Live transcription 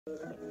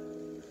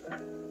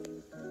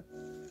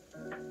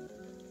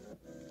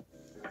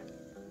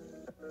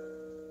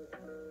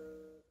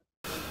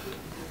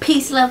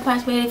Peace, love,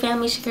 prosperity,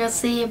 family. It's your girl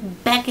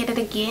Sid, back at it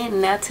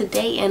again. Now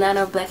today, in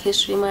honor of Black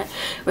History Month,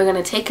 we're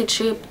going to take a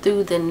trip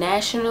through the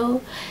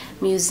National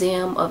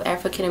Museum of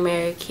African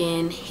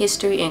American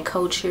History and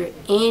Culture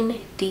in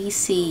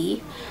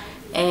DC.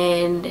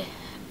 And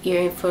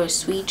you're in for a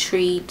sweet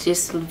treat.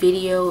 This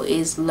video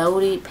is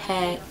loaded,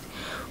 packed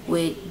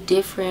with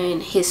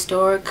different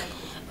historic,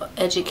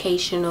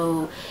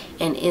 educational,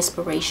 and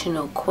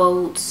inspirational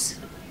quotes,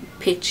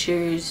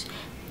 pictures,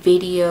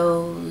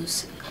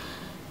 videos.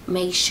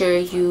 Make sure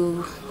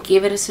you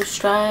give it a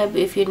subscribe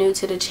if you're new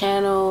to the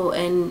channel,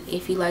 and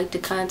if you like the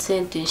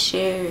content, then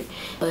share it.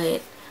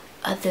 But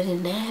other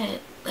than that,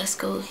 let's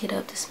go hit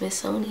up the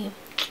Smithsonian.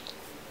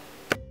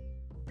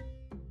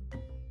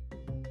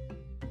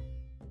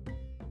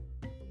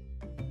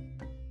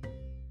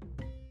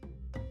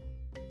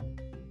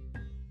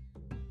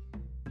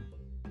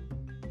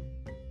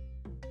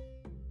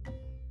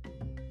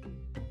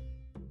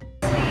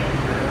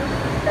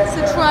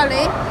 It's a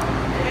trolley.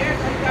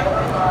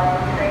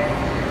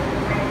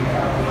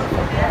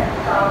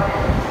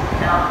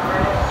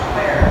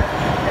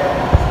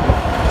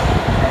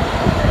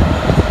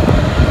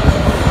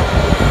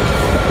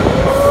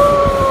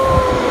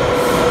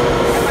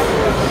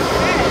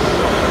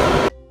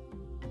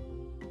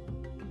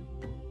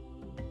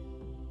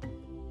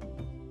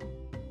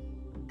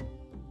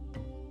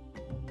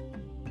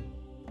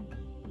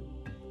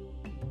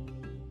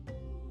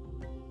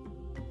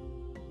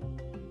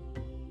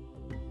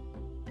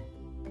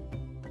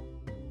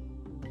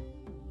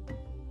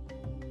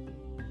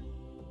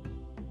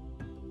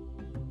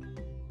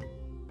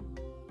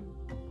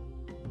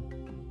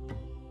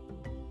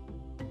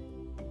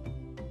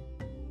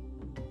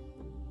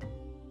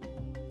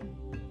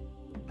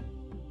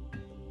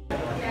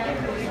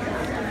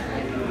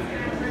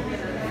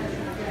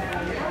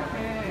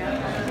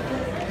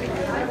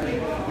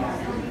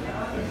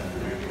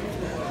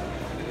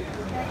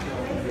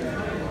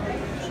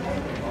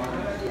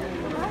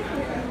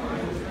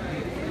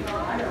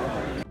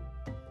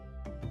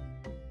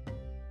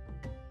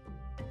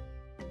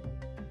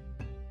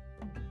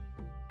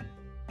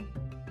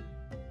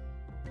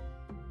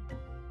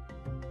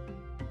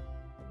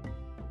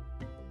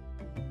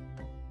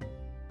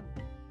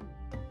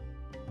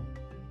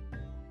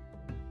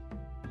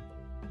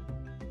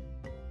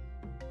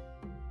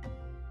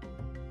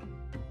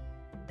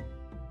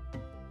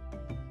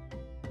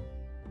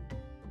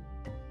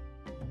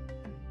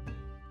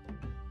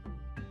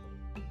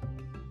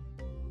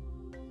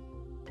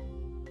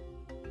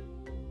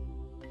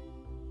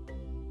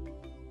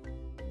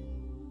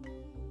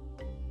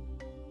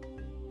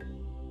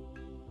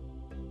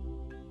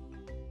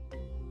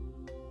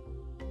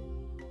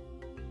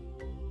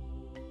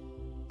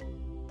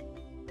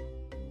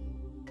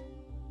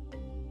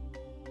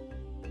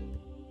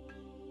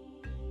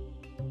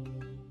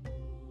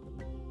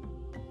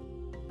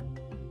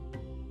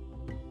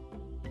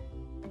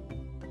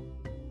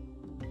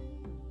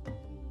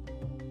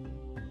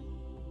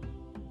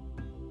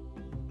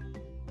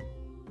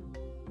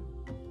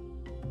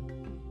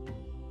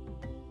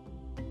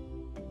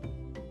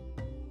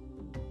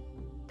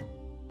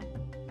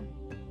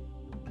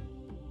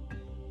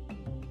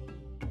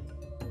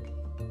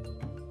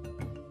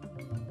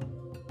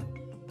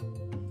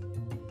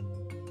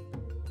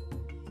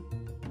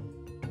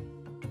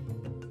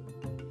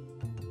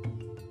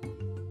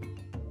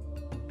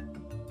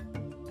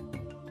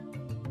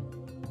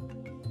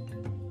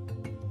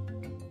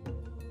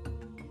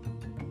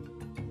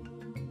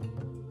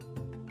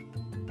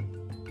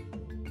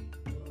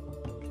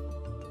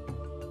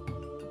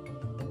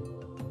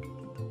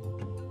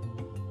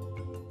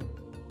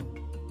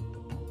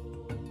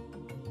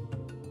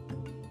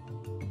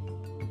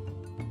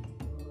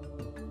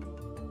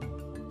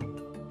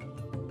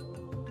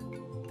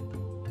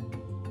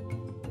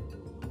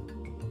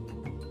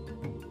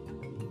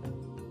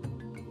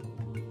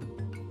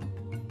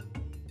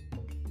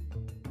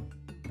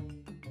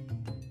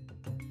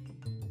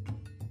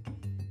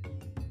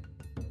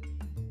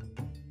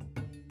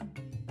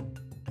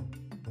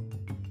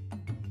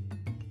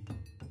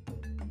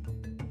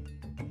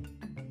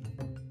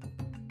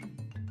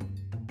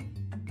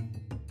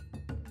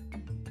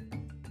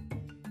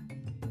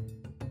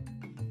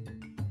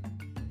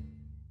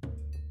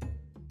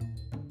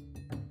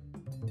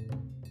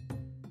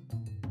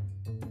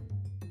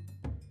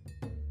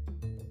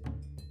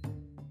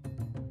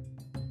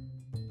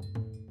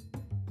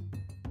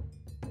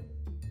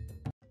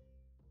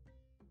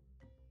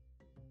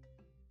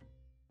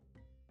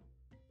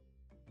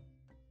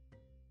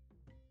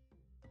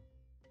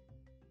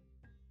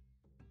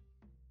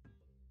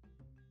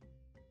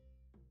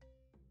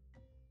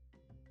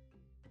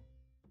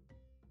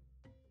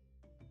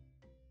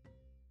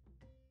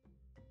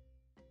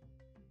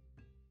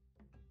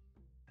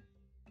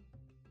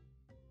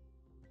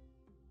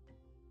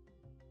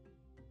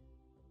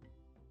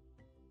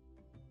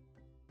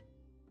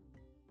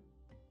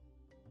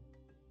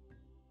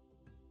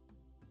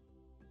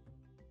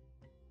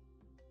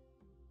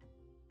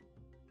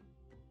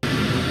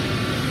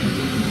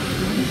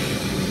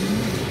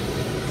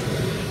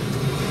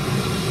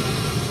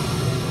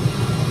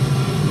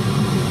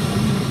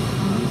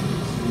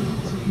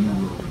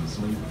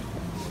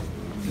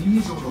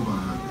 his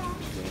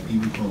autobiography, he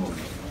recalled,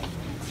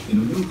 "In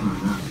a Wiltshire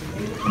alley,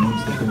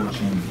 amongst the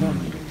fortune and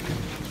money,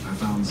 I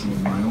found some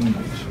of my own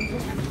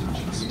patients,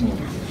 which a small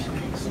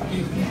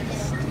gave me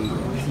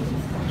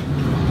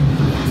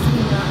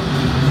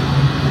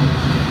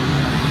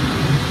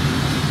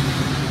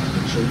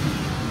the church,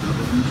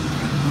 government,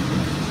 and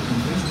companies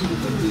invested in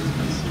the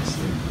business of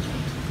slavery.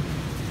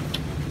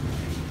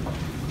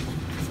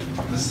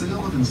 The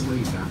sale of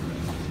enslaved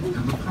Africans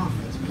and the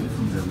profits made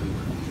from their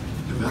labor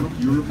developed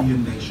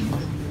European nations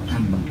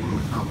and New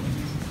World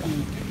colonies.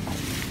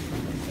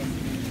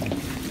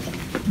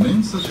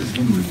 Men such as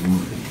Henry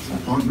Warren, a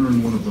partner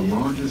in one of the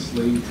largest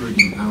slave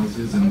trading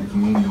houses in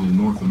colonial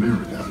North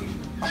America,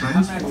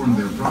 transformed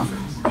their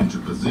profits into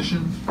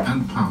position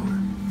and power.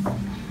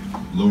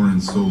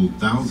 Lawrence sold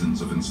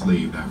thousands of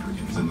enslaved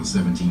Africans in the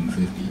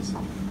 1750s.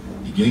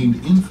 He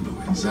gained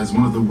influence as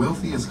one of the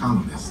wealthiest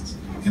colonists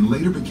and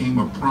later became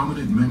a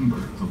prominent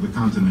member of the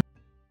continent.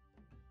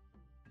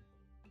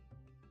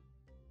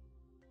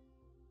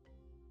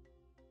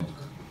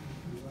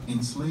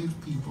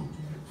 Enslaved people,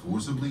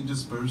 forcibly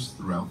dispersed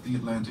throughout the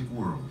Atlantic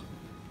world,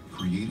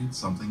 created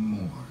something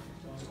more.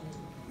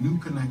 New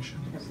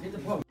connections.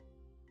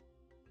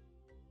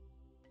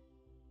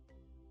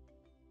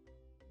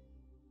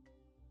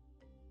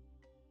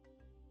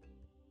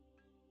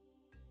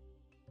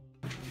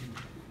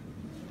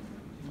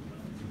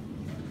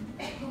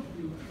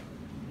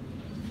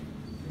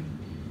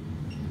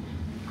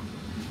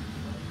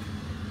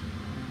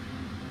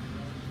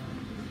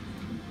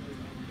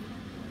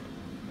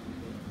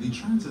 The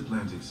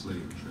transatlantic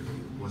slave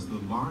trade was the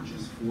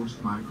largest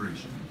forced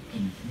migration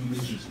in human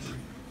history.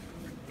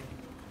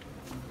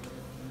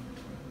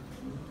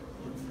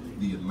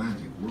 The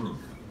Atlantic world,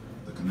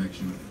 the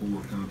connection of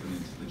 4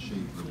 continents that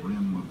shape the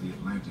rim of the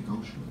Atlantic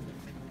Ocean,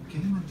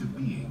 came into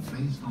being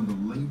based on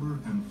the labor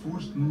and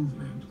forced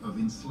movement of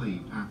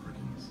enslaved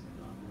Africans.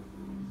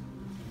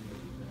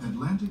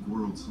 Atlantic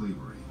world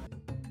slavery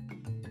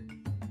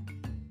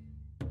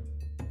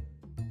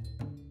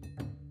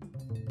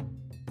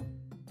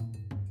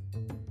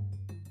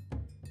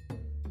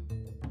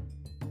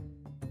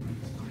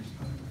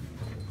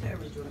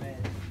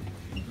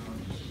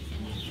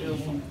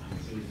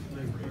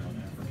slavery on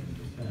African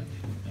descent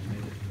and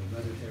made it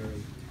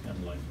hereditary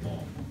and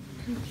lifelong.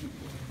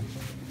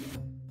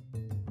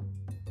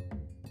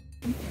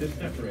 This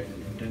separated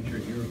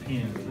indentured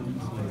Europeans and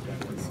enslaved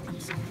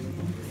Africans.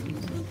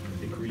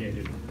 It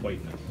created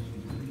whiteness,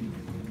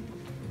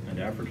 and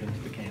Africans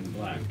became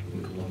black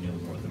in colonial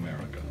North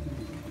America.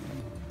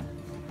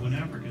 When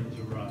Africans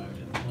arrived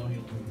in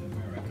colonial North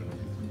America,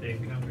 they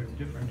encountered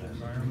different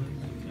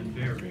environments and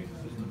varying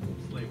systems of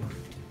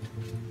slavery.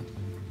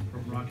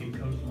 From rocky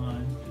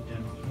coastlines to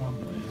dense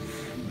swamplands,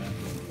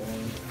 massive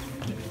forests,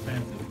 and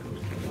expansive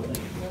coastal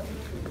plains,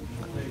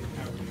 they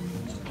carried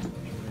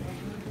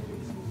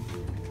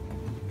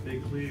They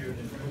cleared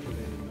and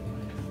cultivated the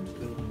land,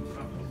 building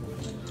profitable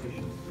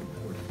plantations and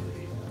port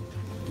cities.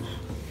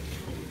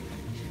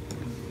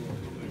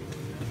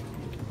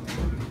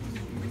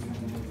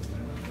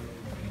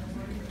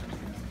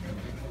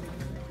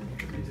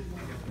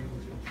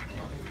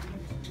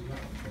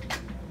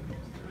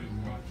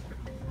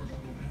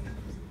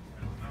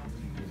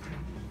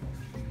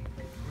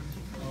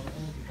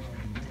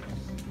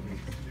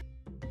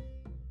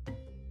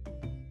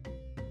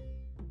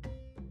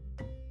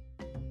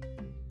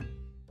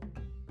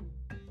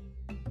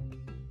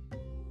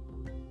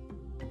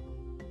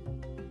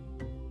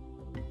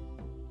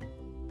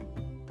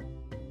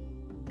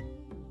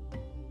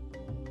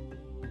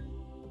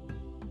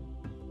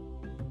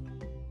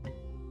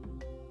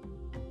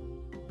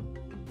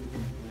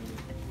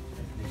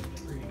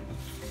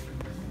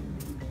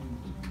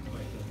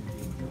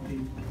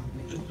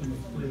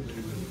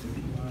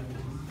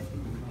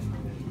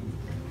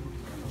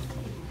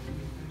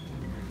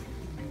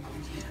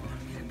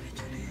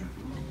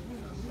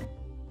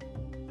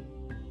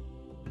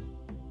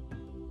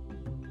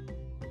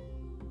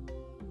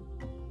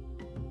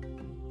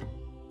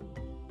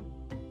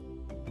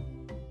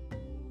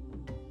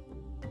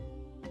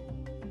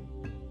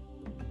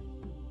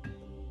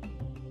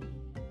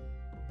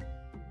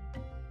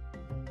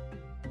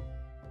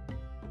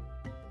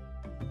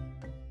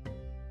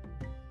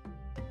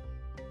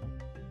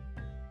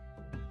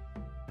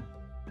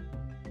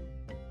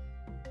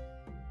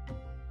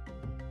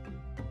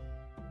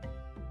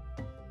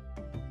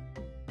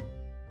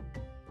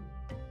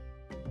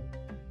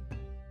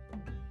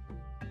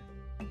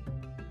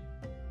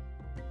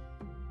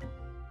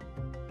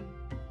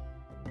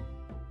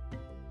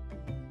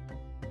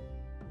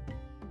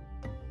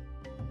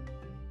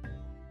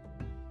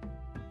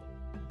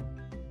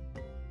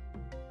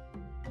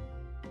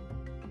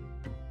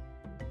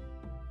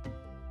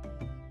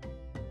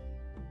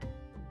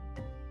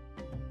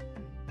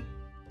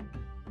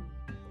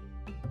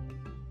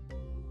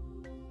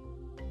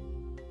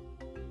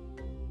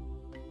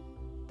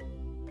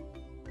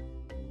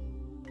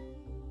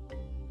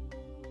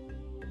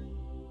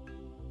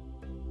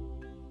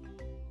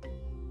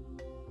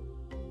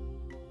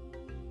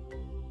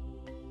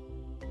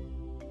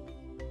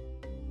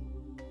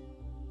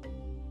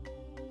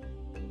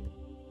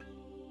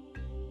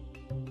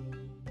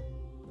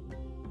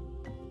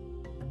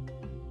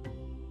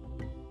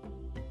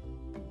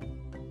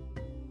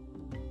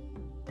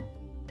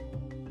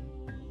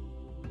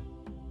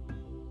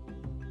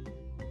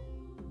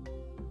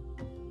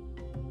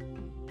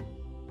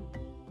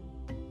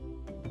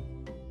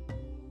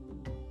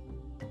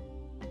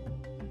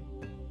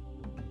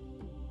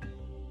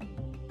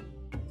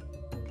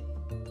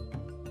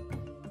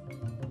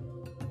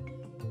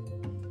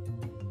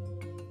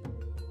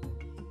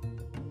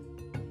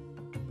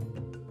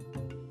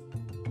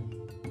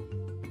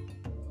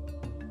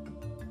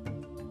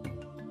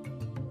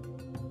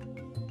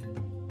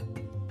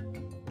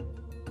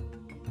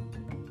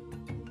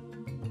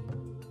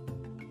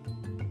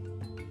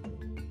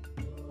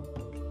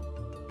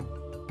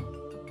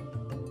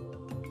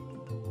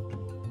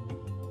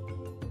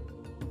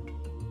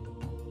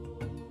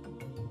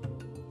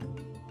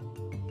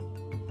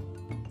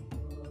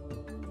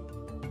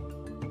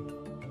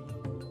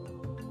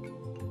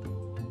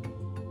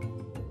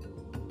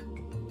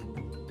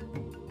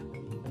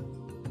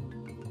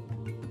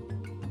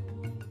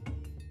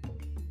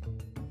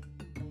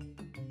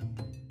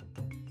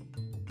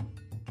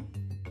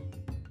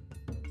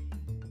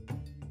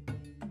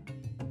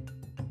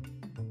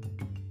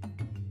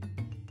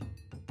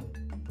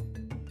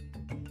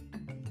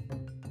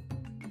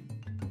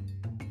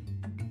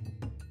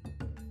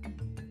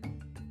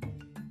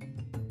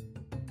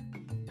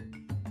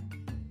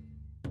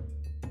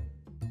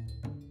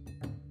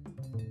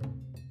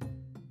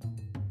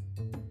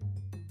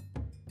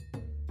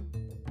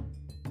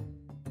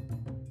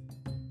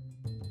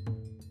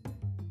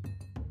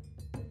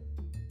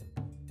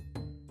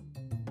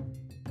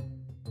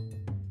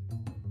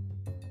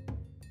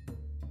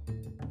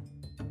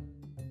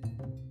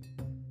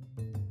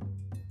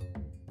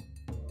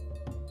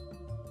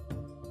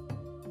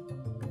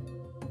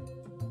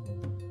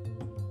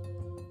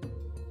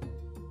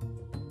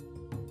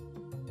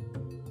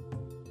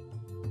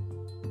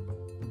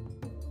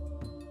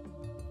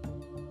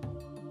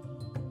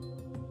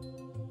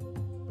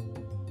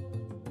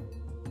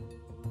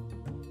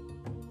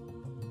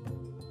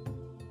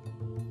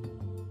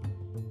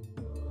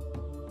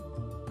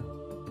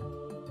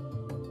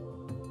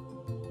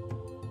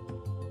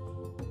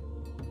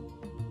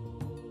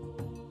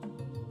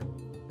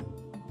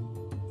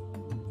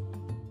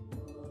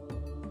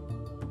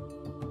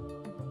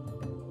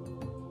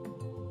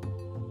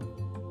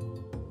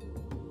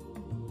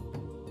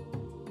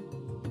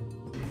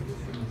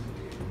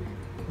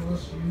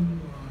 crossed Union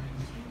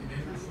lines and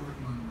entered Fort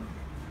Monroe,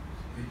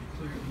 they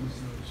declared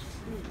themselves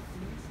free.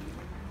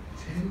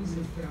 Tens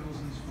of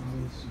thousands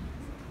followed suit.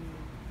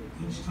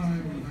 Each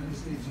time the United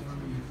States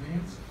Army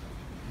advanced,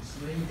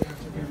 enslaved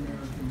African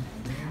Americans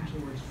ran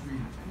towards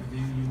freedom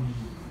within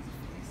Union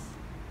lines.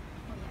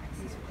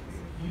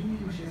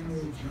 Union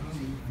General John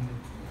E.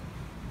 Moore,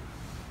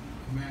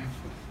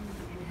 imagine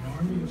an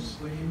army of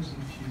slaves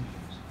and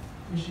fugitives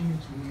pushing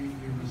its way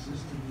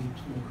irresistibly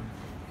toward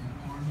an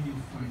army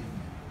of fighting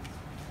men.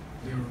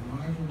 Their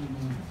arrival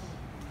among us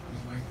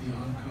was like the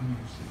oncoming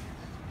of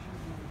cities.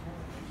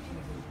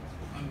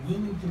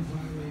 Unwilling to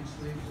violate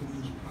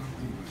slaveholders'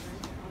 property rights,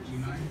 the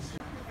United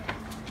States,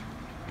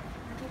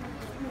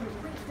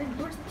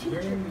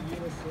 wearing the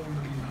uniform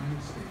of the United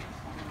States,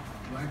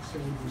 black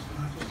soldiers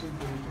consciously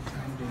built a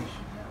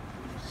foundation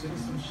for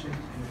citizenship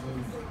and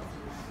voting rights,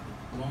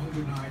 long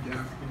denied to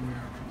African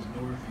Americans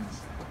north and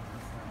south.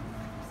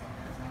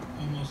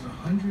 Almost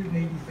 180,000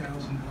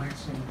 black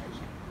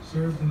soldiers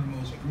served in the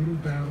most brutal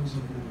battles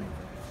of the war.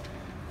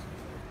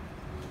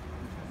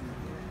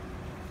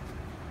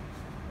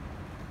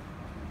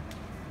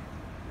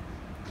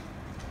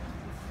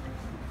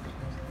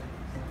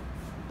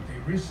 They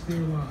risked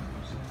their lives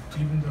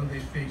even though they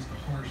faced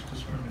harsh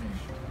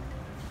discrimination.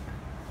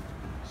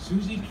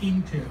 Susie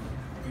King Taylor,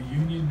 a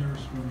Union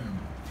nurse,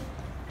 remembered,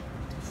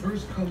 the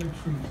first colored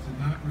troops did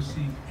not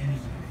receive any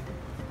pay.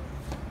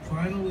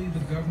 Finally, the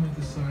government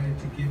decided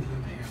to give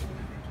them half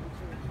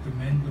pay, but the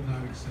men would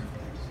not accept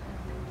this.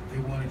 They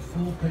wanted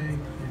full pay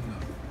or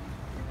nothing.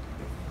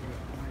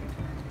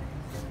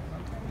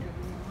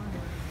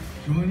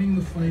 Joining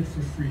the fight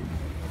for freedom,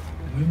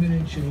 women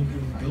and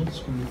children built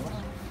schools,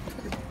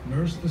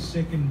 nursed the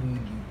sick and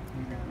wounded,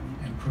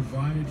 and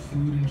provided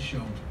food and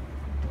shelter,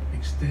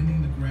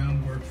 extending the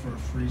groundwork for a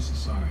free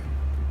society.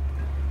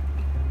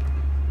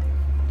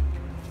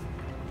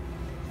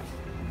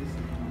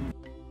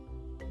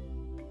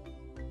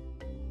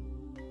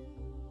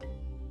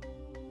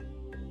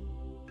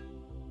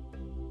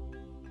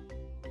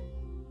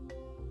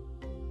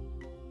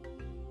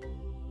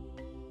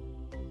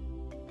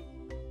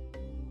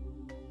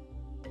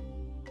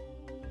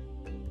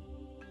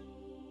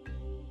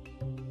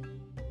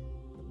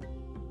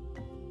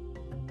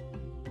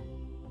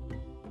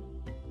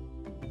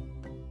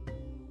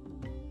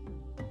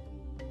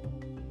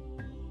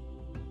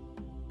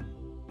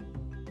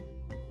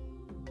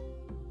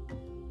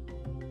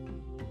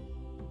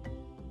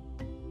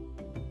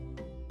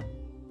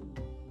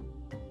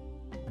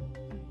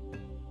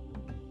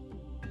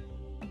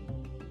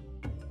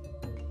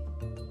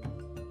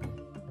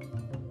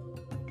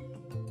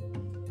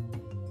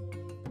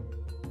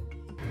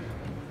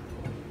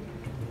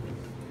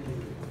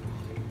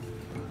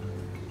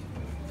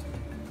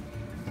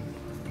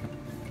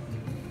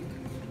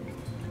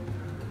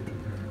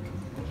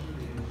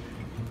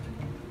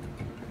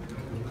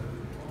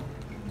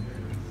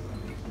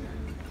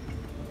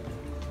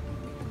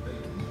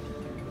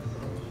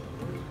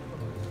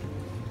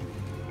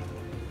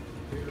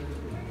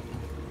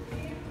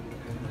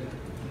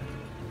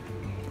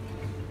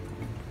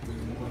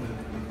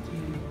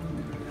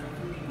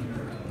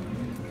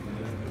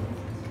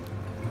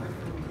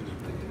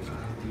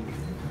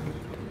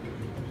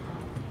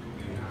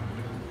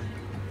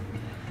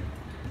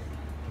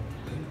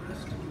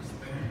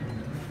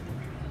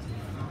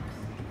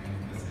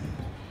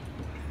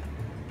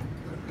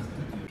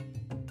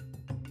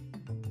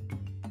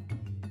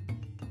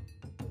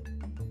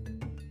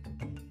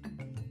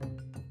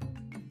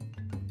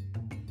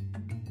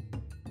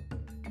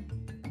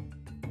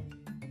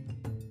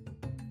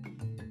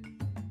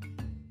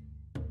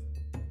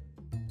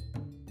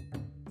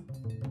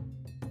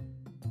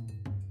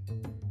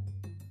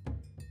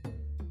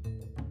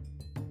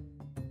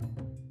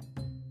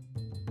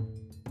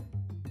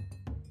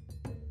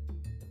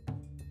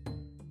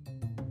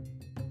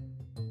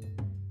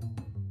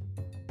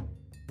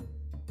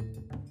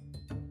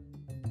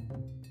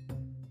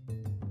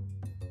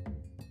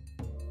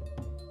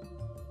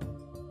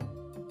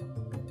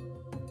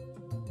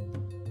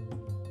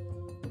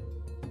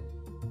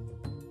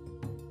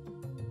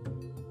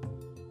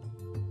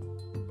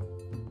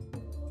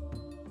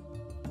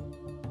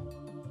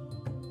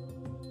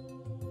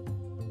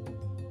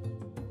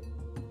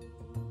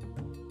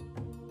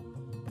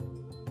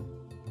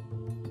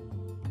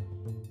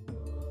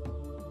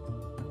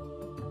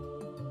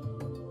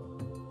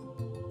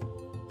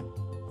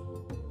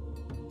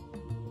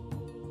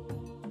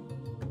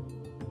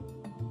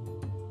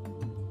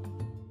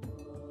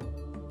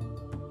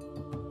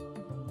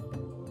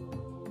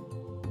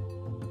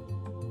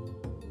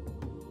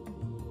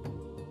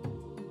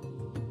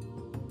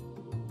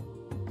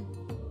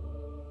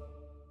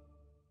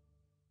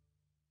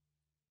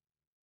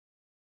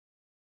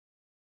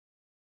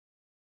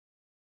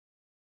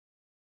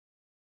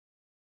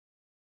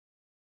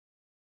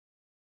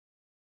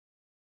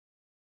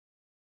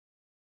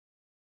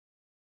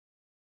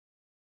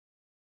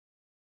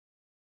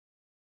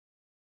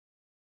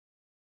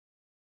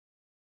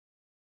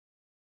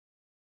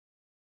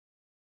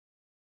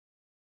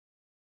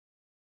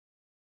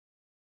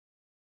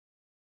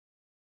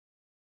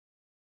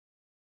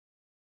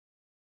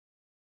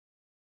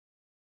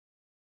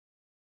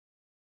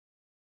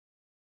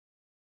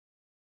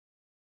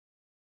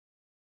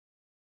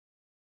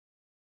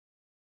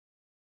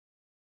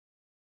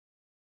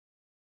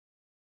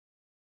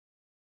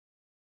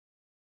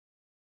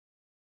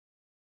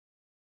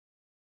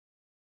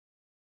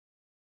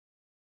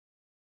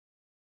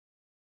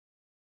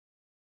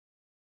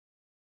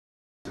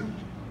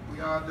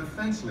 are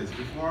defenseless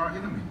before our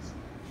enemies.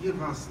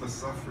 Give us the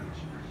suffrage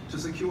to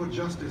secure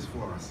justice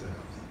for ourselves.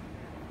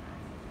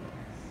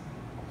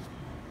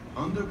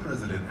 Under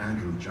President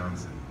Andrew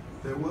Johnson,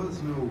 there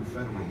was no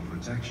federal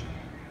protection,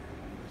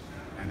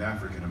 and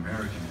African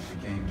Americans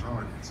became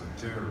targets of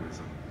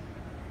terrorism.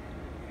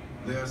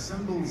 Their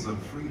symbols of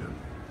freedom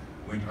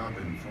went up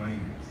in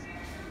flames.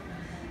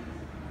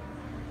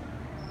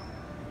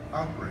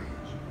 Outrage.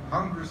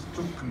 Congress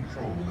took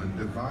control and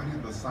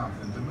divided the South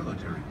into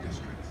military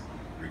districts,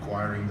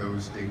 requiring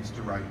those states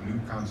to write new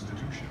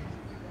constitutions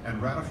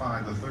and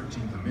ratify the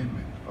 13th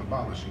Amendment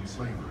abolishing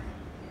slavery.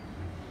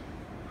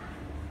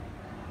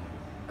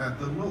 At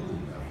the local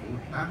level,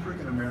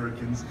 African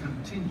Americans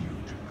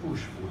continued to push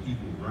for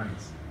equal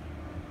rights.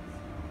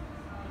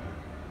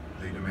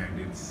 They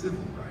demanded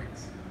civil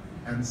rights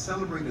and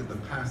celebrated the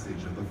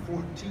passage of the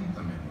 14th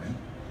Amendment,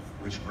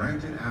 which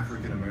granted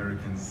African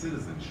American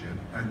citizenship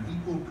and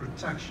equal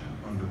protection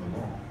under the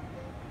law.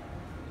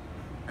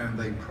 And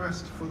they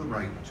pressed for the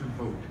right to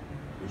vote,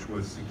 which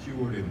was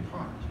secured in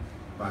part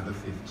by the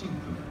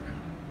 15th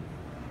Amendment.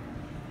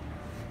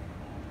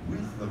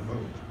 With the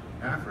vote,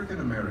 African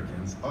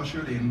Americans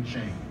ushered in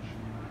change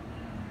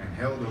and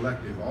held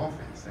elective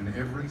office in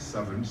every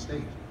southern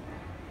state.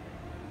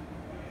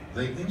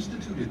 They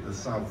instituted the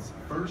South's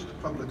first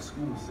public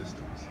school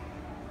systems,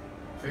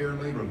 fair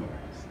labor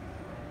laws,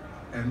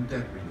 and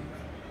debt relief.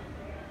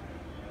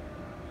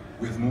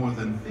 With more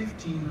than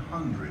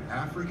 1,500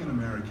 African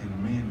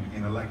American men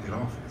in elected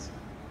office,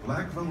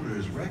 Black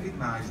voters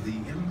recognized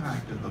the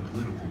impact of the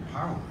political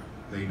power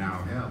they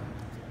now held.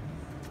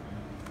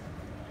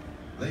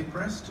 They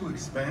pressed to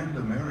expand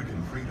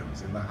American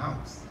freedoms in the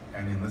House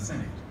and in the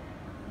Senate.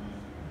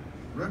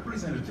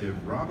 Representative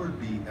Robert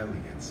B.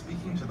 Elliott,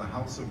 speaking to the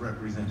House of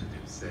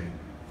Representatives, said,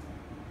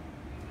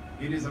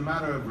 "It is a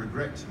matter of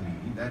regret to me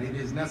that it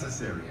is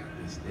necessary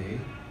at this day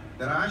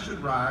that I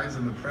should rise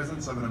in the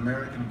presence of an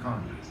American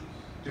Congress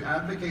to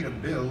advocate a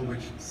bill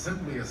which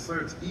simply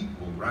asserts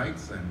equal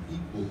rights and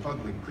equal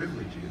public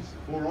privileges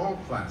for all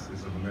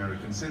classes of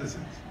American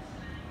citizens."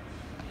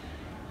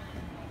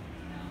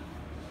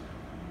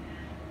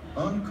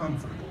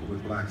 Uncomfortable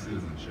with Black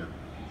citizenship,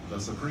 the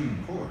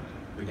Supreme Court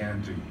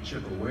began to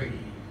chip away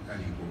at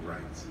equal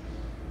rights.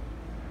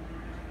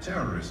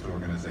 Terrorist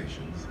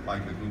organizations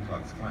like the Ku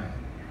Klux Klan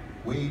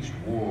waged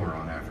war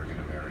on African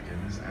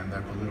Americans and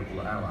their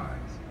political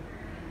allies.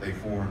 They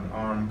formed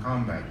armed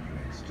combat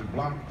units to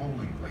block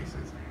polling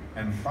places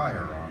and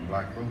fire on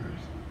Black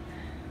voters.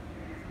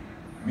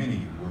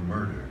 Many were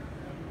murdered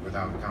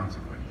without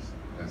consequence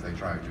as they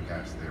tried to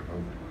cast their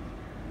vote.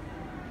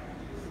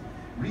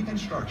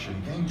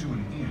 Reconstruction came to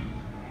an end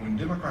when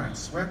Democrats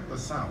swept the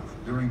South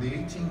during the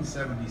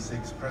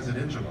 1876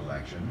 presidential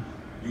election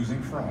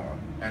using fraud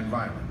and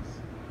violence.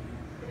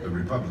 The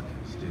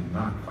Republicans did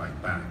not fight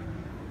back.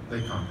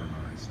 They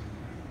compromised.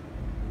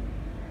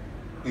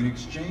 In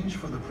exchange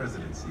for the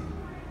presidency,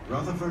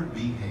 Rutherford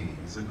B.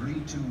 Hayes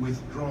agreed to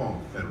withdraw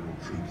federal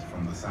troops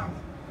from the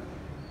South.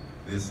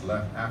 This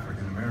left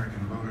African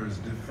American voters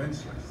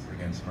defenseless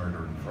against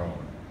murder and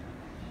fraud.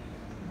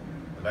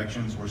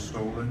 Elections were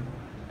stolen,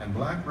 and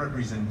Black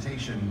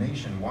representation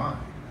nationwide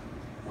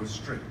was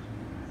stripped.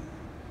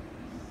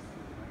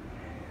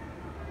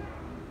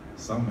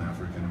 Some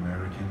African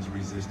Americans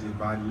resisted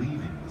by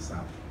leaving the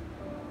South.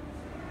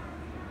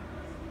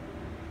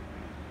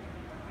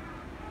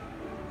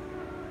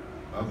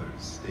 Others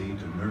stayed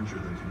to nurture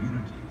the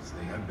communities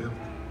they had built.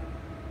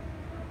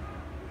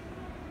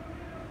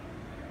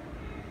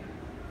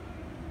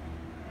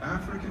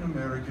 African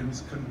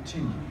Americans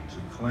continued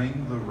to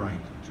claim the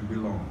right to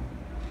belong.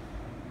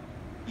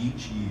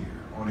 Each year,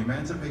 on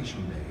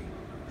Emancipation Day,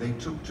 they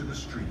took to the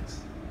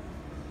streets.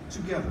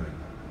 Together,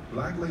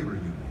 Black labor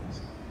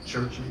unions,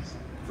 churches,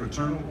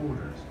 fraternal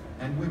orders,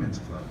 and women's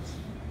clubs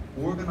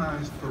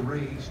organized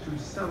parades to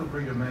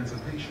celebrate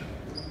emancipation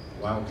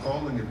while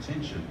calling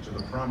attention to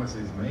the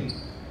promises made,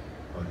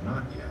 but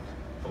not yet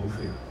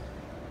fulfilled.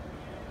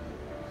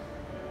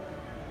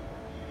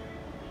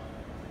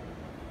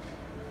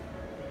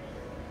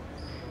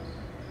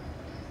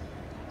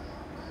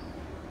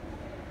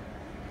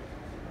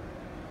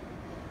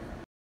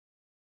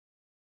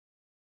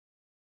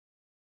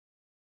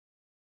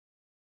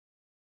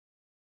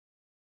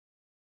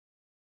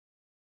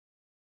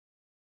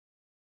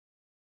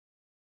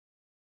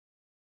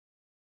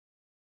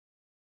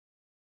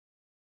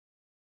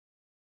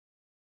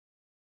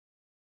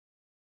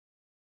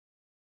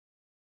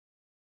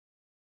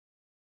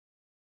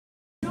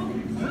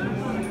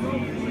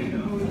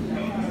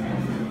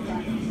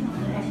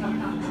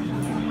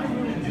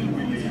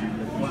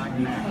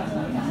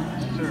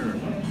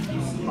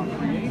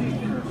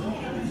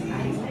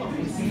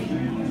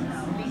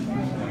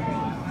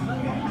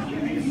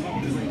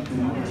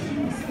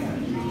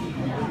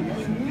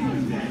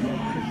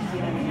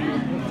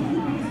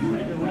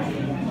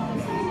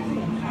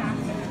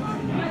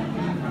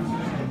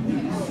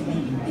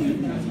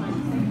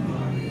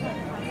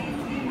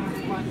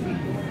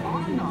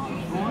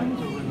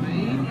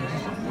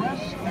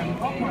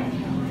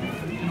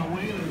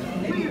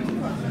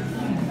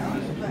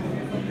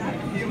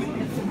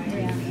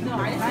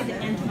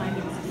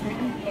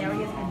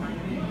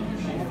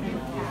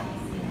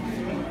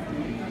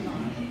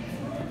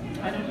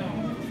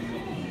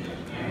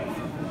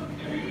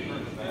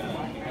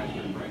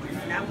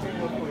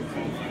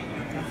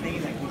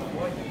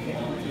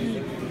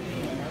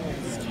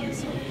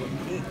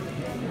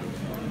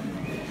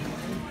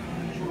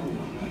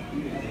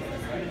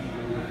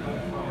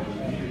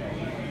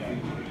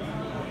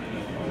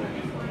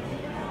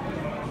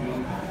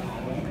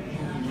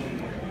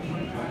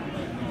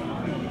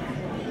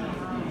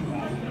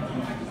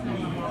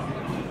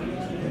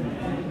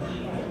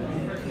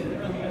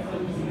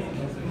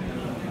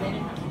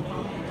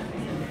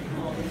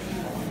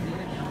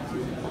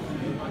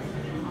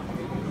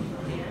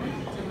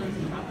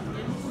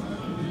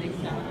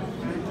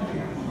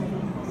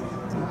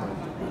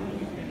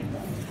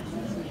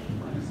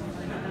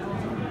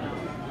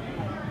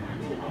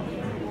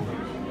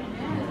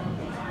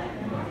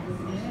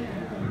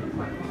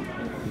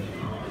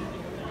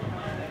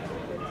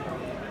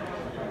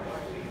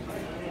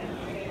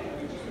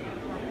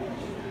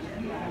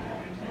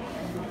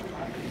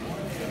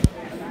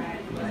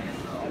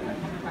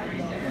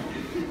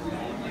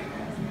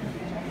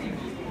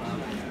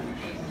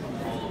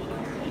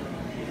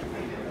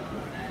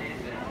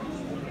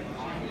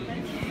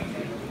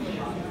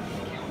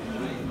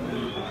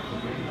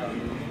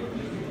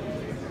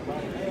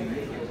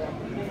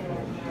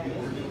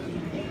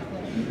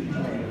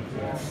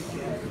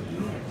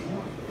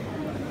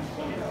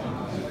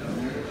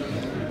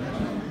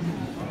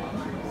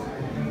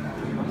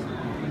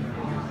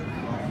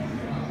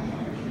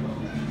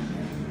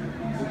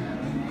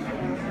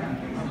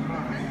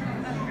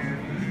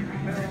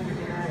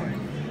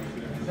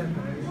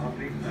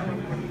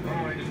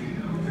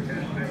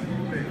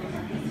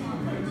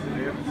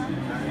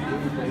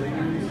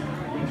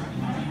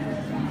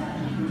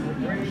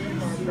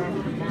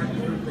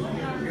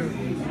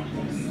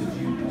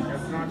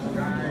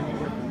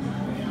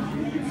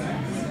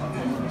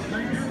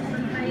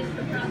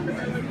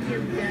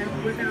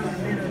 without a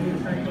bit of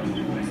research.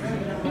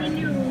 He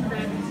knew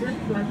that this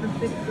was a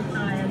sick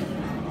society.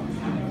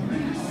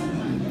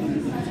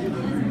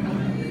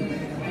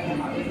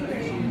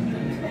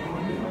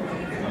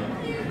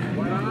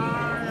 But I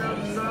am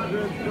not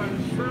as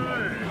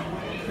concerned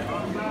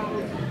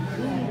about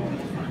who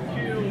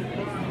killed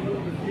Martin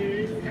Luther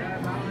King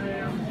as I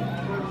am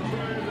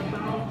concerned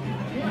about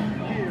what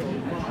killed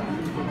Martin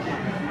Luther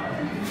King.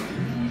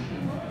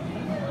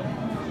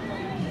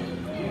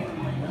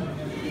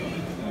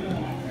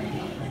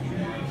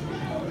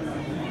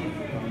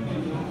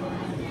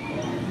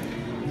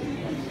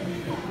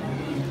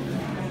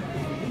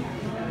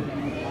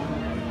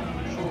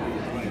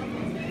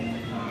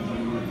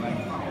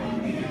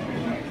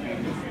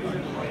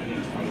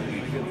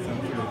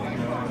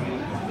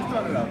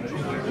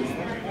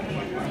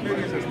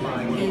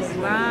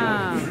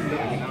 Islam.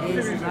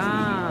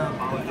 Islam.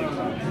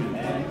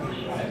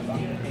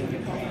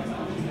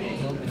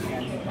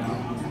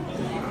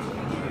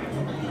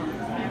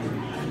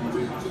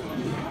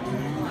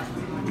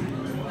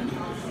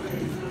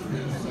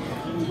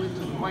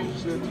 White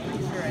shirt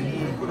and he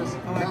put us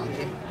back.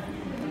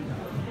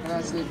 And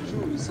I said,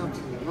 Julie,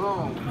 something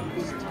wrong with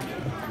this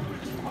time.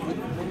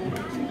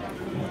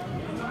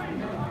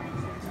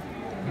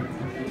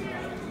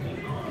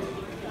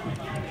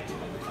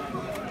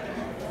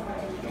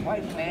 The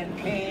white man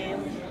came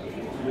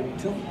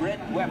with two great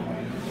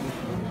weapons.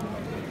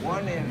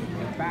 One in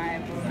the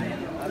Bible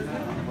and the other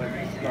where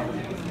he goes.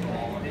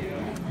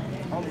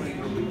 Only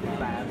the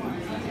Bible.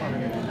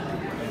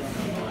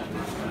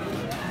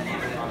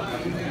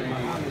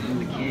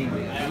 The king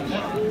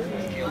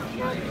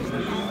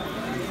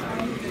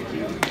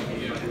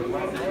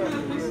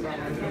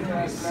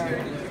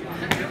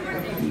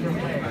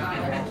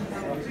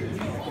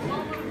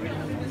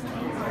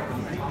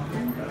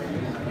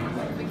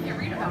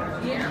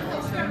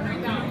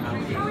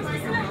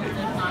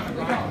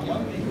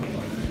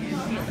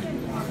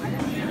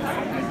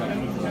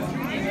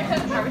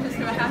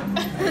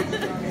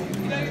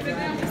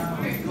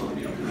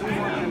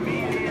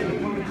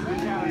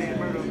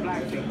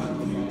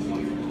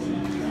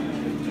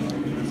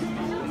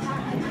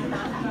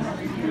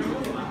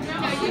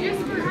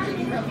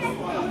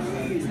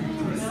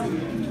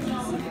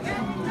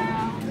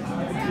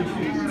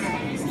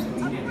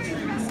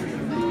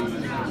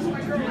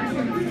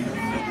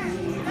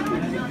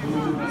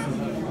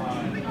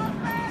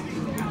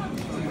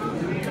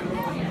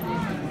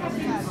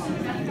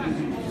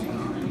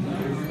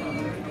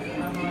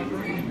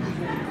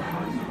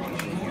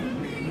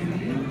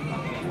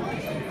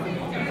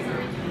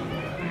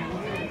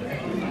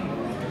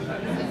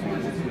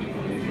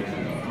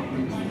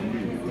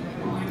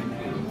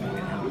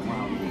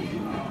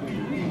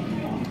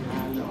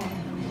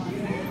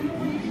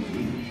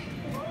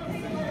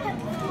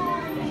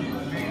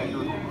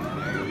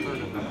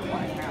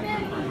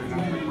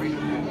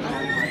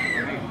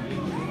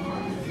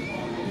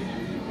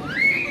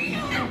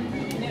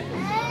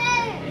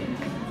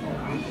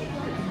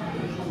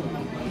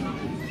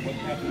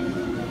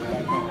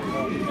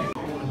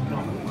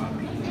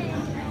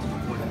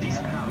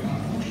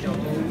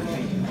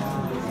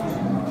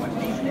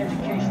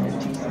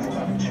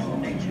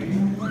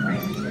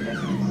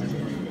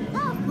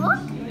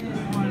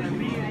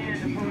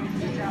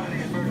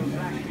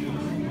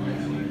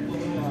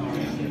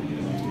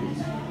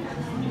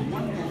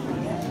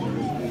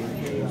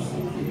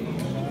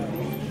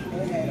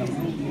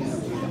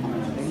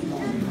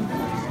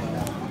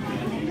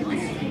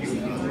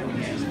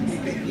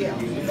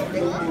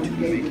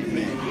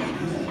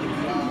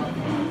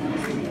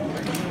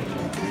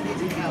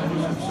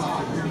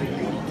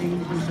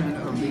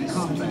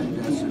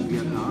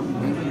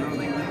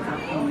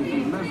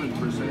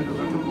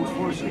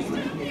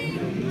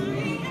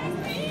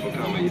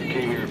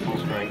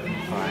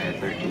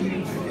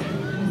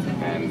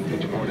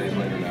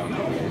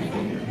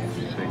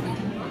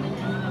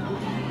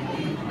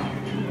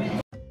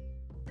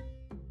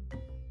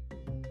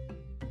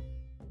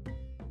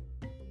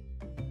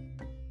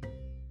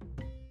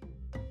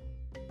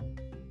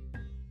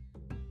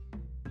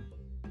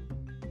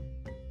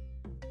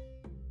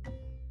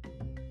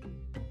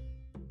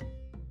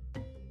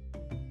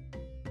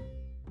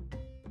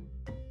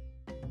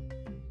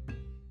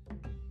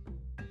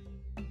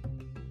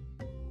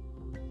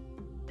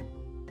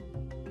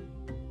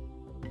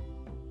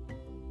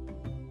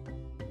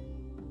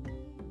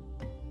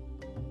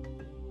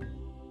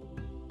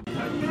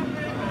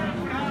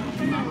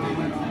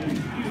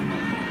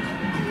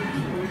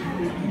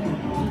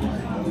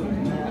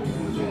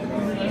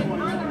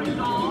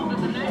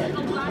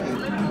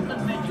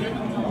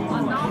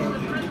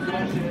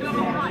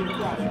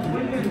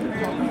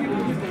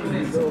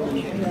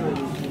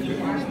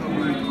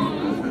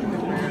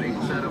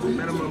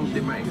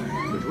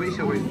which we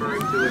shall refer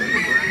to as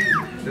the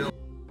Black Bill.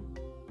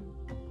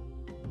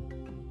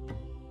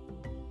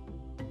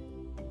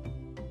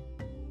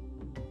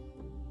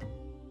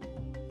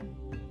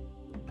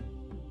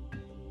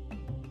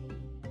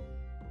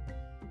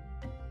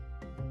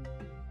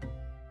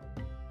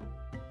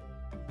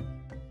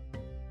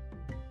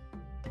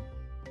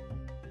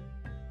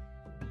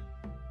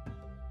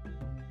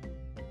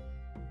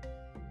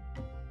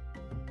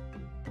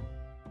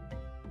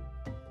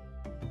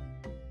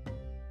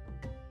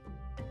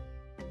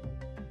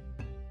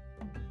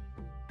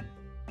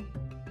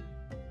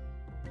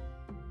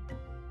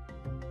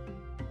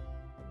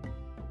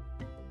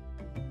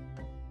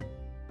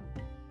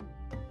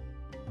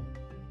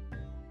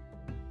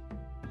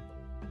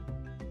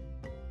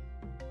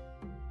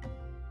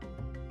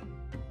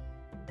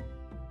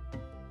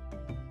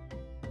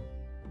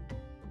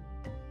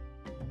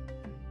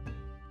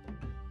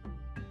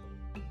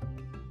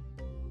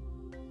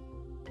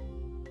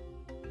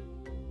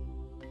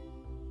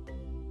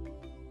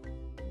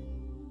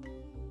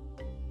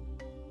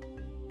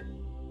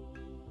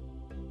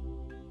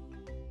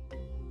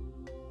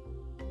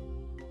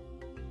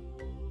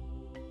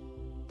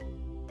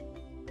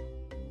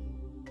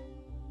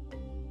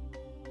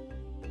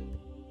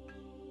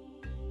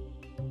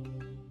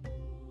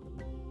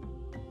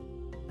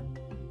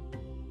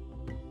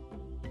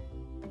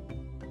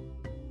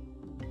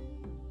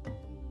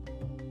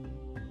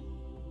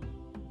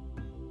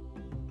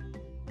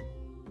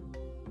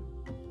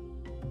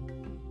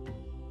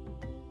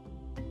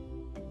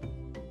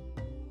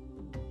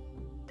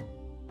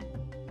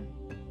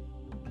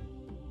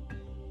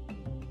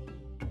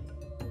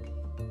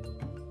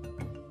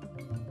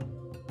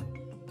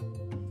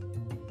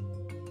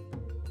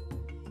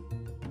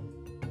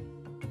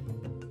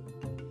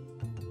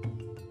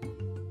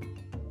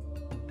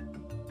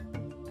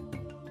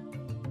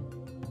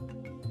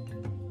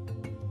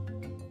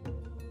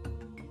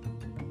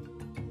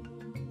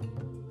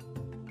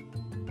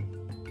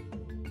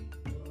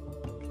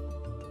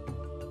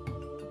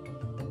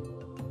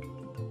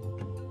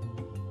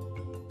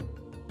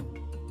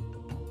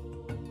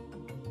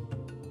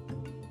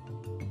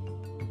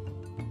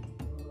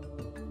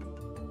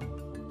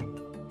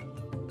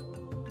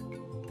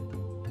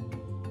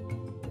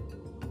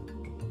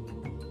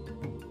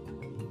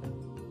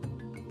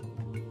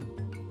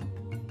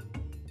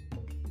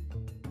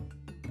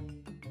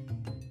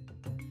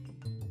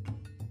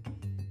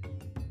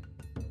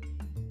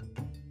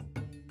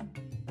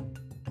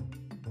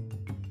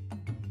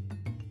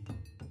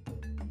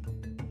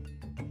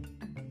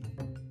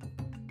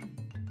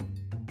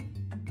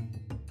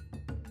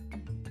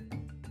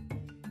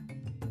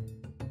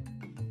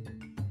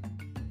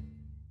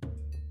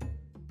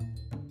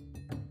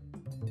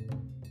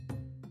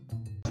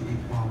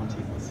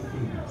 equality was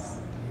fierce.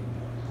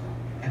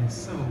 And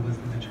so was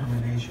the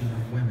determination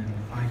of women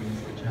fighting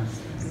for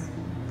justice.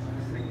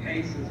 The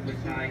cases which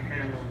I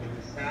handled in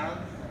the South,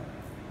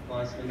 of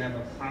course, were never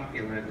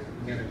popular in the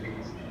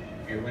communities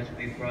in which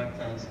we brought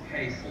those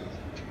cases.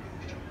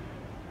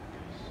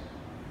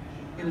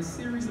 In a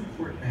series of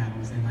court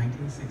battles in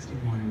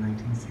 1961 and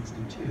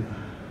 1962,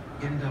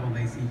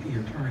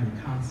 NAACP attorney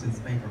Constance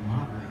Baker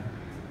Motley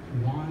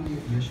won the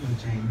admission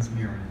of James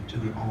Meredith to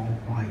the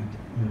all-white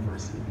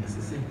University of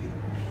Mississippi.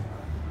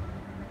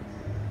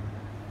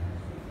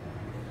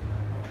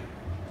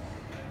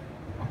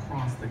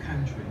 Across the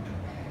country,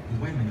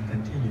 women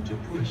continue to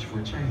push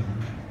for change.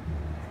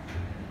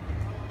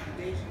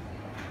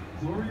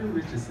 Gloria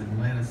Richardson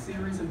led a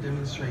series of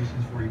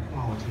demonstrations for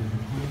equality in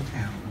her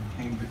hometown of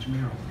Cambridge,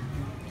 Maryland,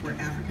 where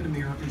African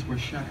Americans were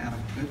shut out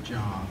of good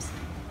jobs,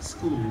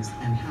 schools,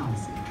 and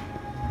housing.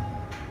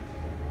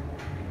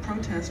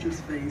 Protesters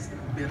faced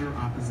bitter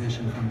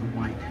opposition from the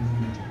white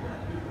community.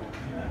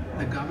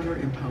 The governor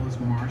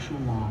imposed martial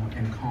law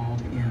and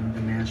called in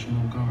the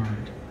National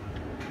Guard,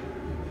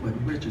 but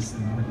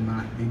Richardson would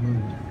not be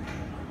moved.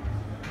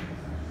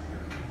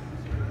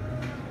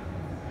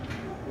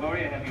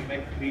 Gloria, have you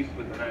made peace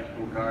with the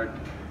National Guard?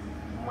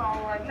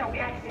 Well, no, we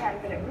actually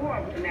haven't been at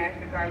war with the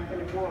National Guard. We've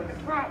been at war with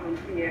the problems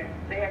here.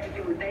 They have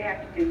to do what they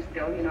have to do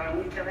still, you know,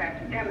 and we still have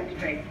to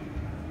demonstrate.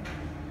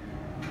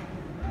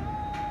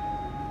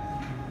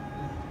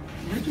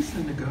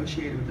 Richardson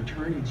negotiated with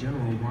Attorney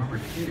General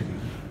Robert Kennedy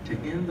to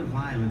end the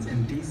violence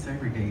and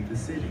desegregate the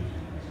city.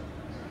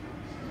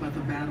 But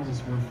the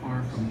battles were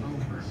far from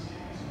over.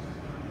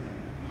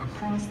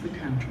 Across the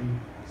country,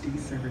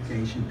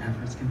 desegregation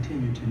efforts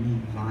continue to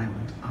meet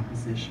violent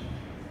opposition.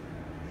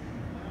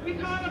 We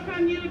call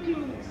upon you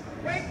to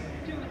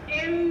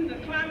end the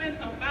climate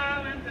of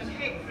violence and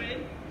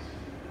hatred.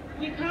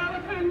 We call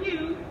upon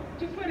you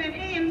to put an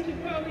end to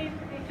police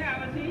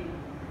brutality.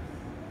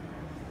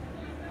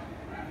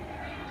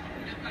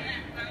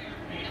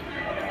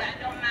 I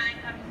don't mind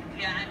coming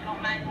here, I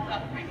don't mind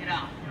suffering at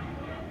all.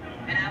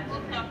 And I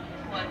will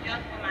suffer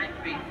just for my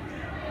freedom.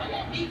 I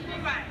want equal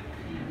rights.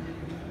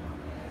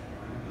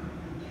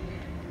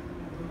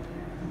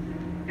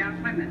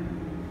 Young women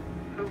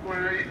who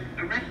were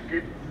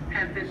arrested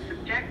have been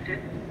subjected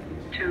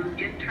to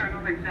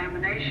internal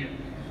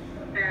examinations.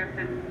 There have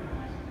been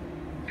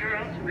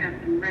girls who have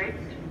been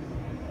raped.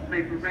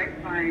 They were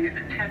raped by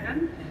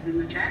attendants in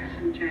the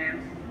Jackson jail.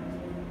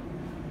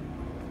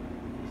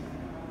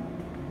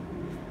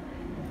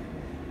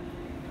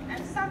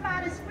 And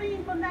somebody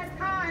screamed from that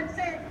car and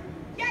said,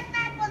 "Get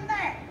that one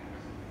there!"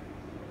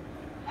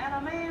 And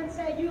a man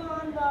said, "You're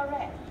under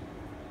arrest."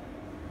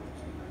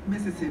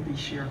 Mississippi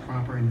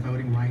sharecropper and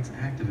voting rights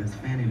activist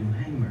Fannie Lou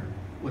Hamer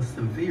was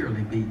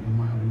severely beaten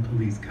while in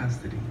police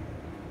custody.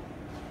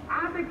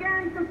 I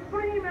began to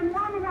scream, and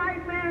one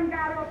white man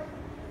got up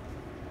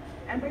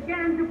and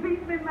began to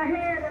beat me in the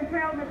head and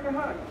tell me to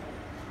hush.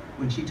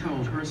 When she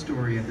told her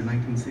story at the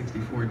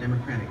 1964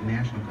 Democratic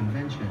National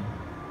Convention,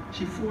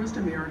 she forced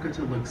America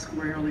to look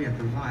squarely at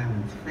the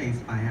violence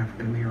faced by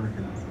African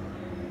Americans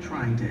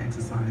trying to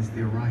exercise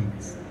their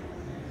rights.